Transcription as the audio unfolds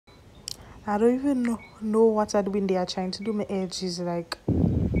I don't even know what I'm doing there. Trying to do my edges. Like,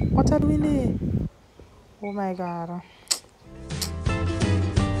 what I'm doing there? Oh my god.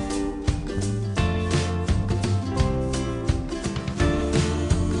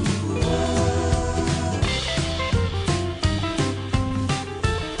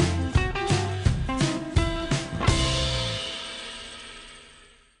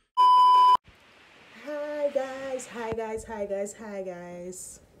 Hi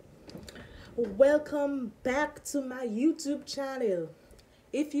guys. Welcome back to my YouTube channel.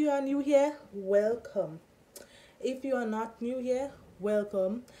 If you are new here, welcome. If you are not new here,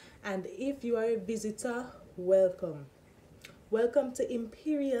 welcome. And if you are a visitor, welcome. Welcome to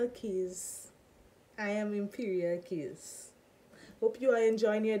Imperial Keys. I am Imperial Keys. Hope you are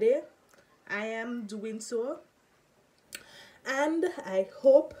enjoying your day. I am doing so. And I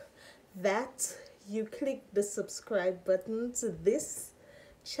hope that you click the subscribe button to this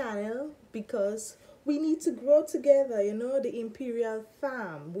channel because we need to grow together, the Imperial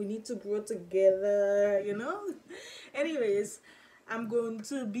fam. We need to grow together. Anyways, I'm going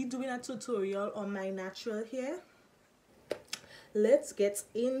to be doing a tutorial on my natural hair. Let's get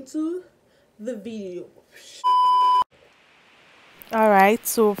into the video. Alright,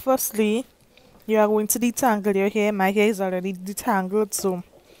 so firstly, you are going to detangle your hair. My hair is already detangled, so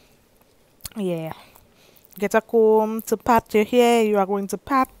yeah. Get a comb to pat your hair. You are going to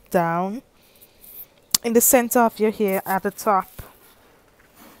pat down in the center of your hair at the top.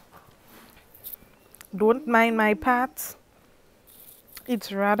 Don't mind my pat.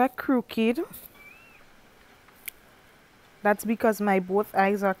 It's rather crooked. That's because my both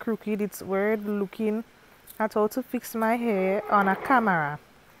eyes are crooked. It's weird looking at how to fix my hair on a camera.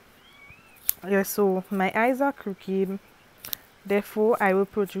 Yeah, so my eyes are crooked. Therefore, I will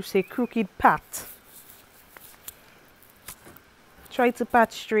produce a crooked pat. Try to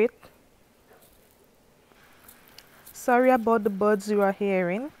pat straight. Sorry about the birds you are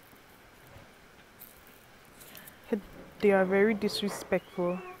hearing. They are very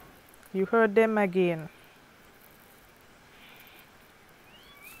disrespectful. You heard them again.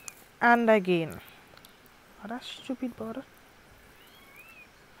 And again. Oh, that stupid bird.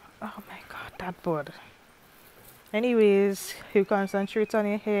 Oh my god, that bird. Anyways, you concentrate on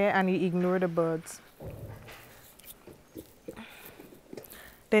your hair and you ignore the birds.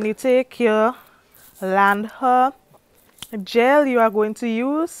 Then you take your land hair gel you are going to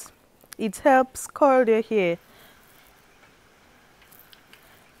use. It helps curl your hair.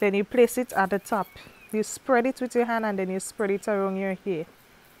 Then you place it at the top. You spread it with your hand and then you spread it around your hair.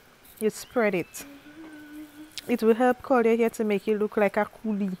 You spread it. It will help curl your hair to make it look like a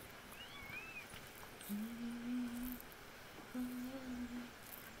coolie.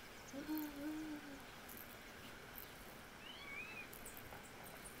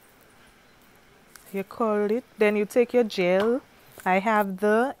 You curl it. Then you take your gel. I have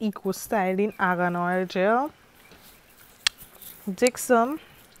the Styling Argan Oil gel. Take some,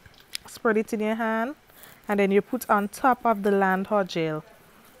 spread it in your hand, and then you put on top of the land hair gel.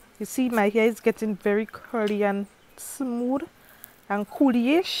 You see my hair is getting very curly and smooth and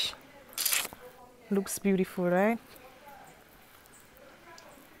coolie-ish. Looks beautiful, right?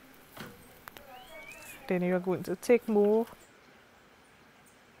 Then you're going to take more.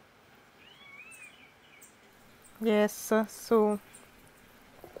 Yes, so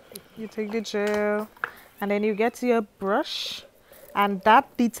you take the gel and then you get your brush, and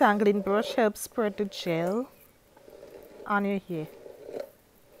that detangling brush helps spread the gel on your hair.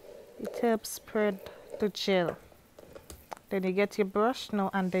 It helps spread the gel. Then you get your brush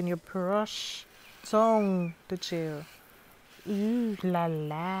now and then you brush down the gel. Ooh la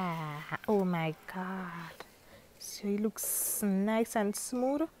la. Oh my god. So it looks nice and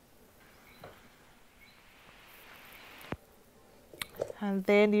smooth. And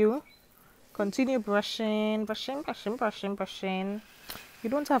then you continue brushing. You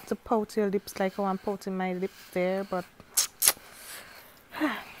don't have to pout your lips like how I'm pouting my lip there, but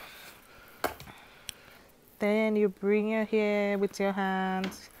then you bring your hair with your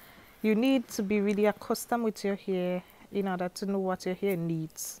hands. You need to be really accustomed with your hair in order to know what your hair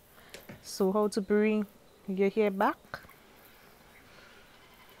needs. So how to bring your hair back?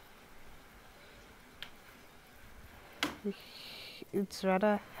 It's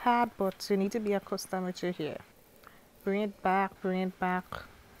rather hard, but you need to be accustomed with your hair. Bring it back, bring it back,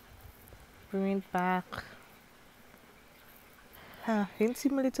 bring it back. Into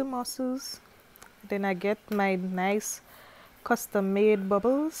my little muscles. Then I get my nice custom made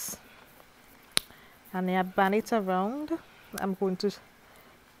bubbles and I band it around. I'm going to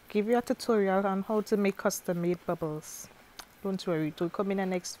give you a tutorial on how to make custom made bubbles. Don't worry, it will come in the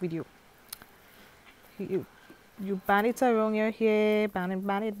next video. you band it around your hair, band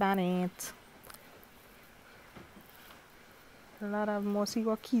it. A lot of mossy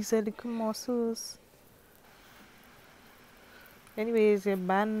got Kyzelle little muscles. Anyways, you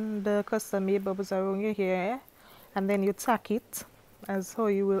band the custom made bubbles around your hair and then you tack it as how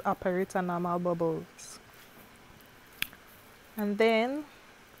you will operate a normal bubbles. And then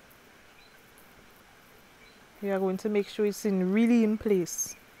you are going to make sure it's really in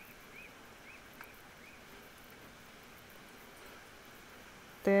place.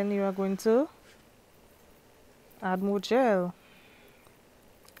 Then you are going to add more gel.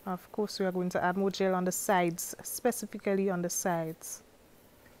 Of course, we are going to add more gel on the sides, specifically on the sides.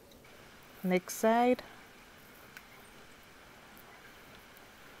 Next side.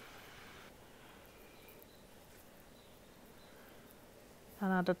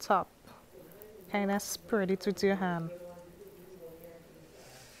 And at the top, kind of spread it with your hand.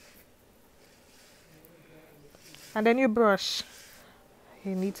 And then you brush.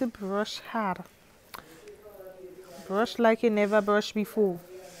 You need to brush hard. Brush like you never brushed before.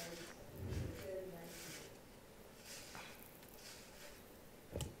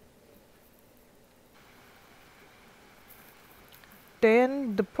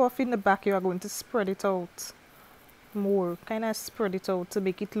 Then the puff in the back, you are going to spread it out more. Kind of spread it out to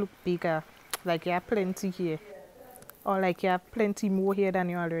make it look bigger. Like you have plenty here. Or like you have plenty more here than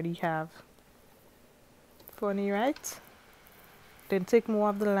you already have. Funny, right? Then take more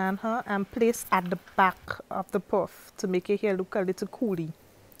of the lanyard and place at the back of the puff to make your hair look a little coolie.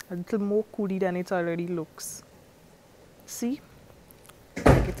 A little more coolie than it already looks. See?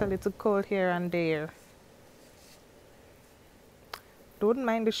 Get a little curl here and there. Don't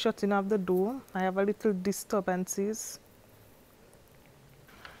mind the shutting of the door. I have a little disturbances.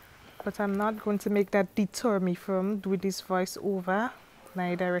 But I'm not going to make that deter me from doing this voiceover.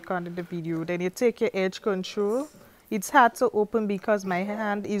 Neither I recorded the video. Then you take your edge control. It's hard to open because my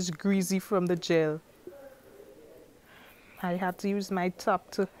hand is greasy from the gel. I had to use my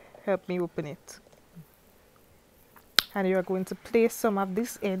top to help me open it. And you are going to place some of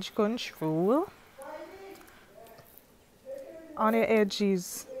this edge control on your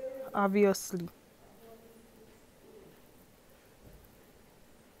edges, obviously.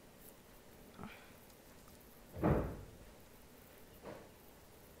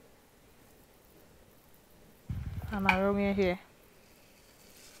 And around your hair.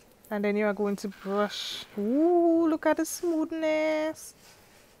 And then you are going to brush. Ooh, look at the smoothness.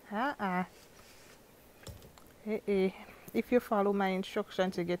 If you follow my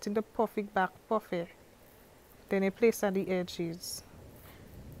instructions, you get in the perfect back puffy. Then you place at the edges.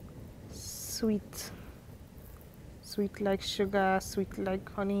 Sweet. Sweet like sugar, sweet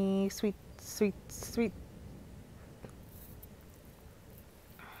like honey, sweet, sweet, sweet.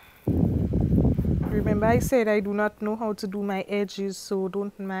 Remember I said I do not know how to do my edges, so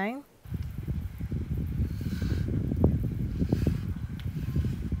don't mind.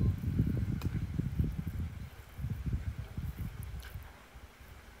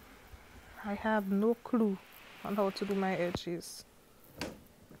 I have no clue on how to do my edges.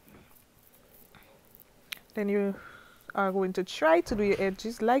 Then you are going to try to do your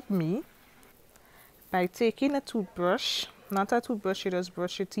edges like me by taking a toothbrush, not a toothbrush you just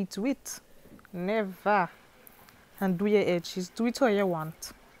brush your teeth with. Never. And do your edges. Do it how you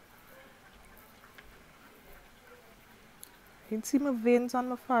want. You can see my veins on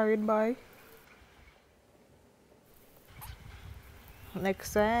my forehead, boy.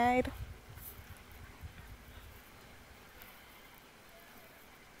 Next side.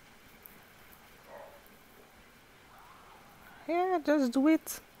 Yeah, just do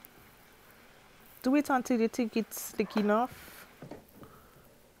it. Do it until you think it's slick enough.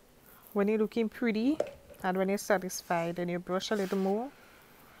 When you're looking pretty and when you're satisfied, then you brush a little more.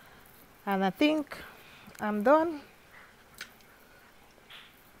 And I think I'm done.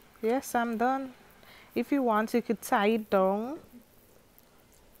 Yes, I'm done. If you want, you could tie it down.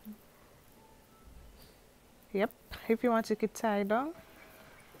 Yep, if you want, you could tie it down.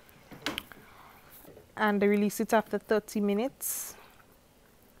 And release it after 30 minutes.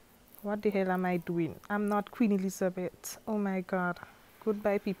 What the hell am I doing? I'm not Queen Elizabeth. Oh my God.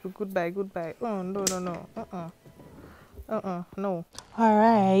 Goodbye, people. Goodbye, goodbye. Oh, no, no, no. No.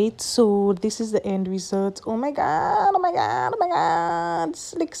 Alright, so this is the end result. Oh my God, oh my God, oh my God.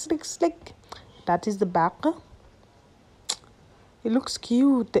 Slick, slick, slick. That is the back. It looks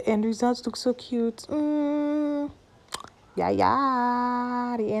cute. The end results look so cute.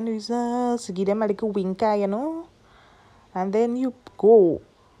 Yeah. The end results. Give them a little winker, you know. And then you go.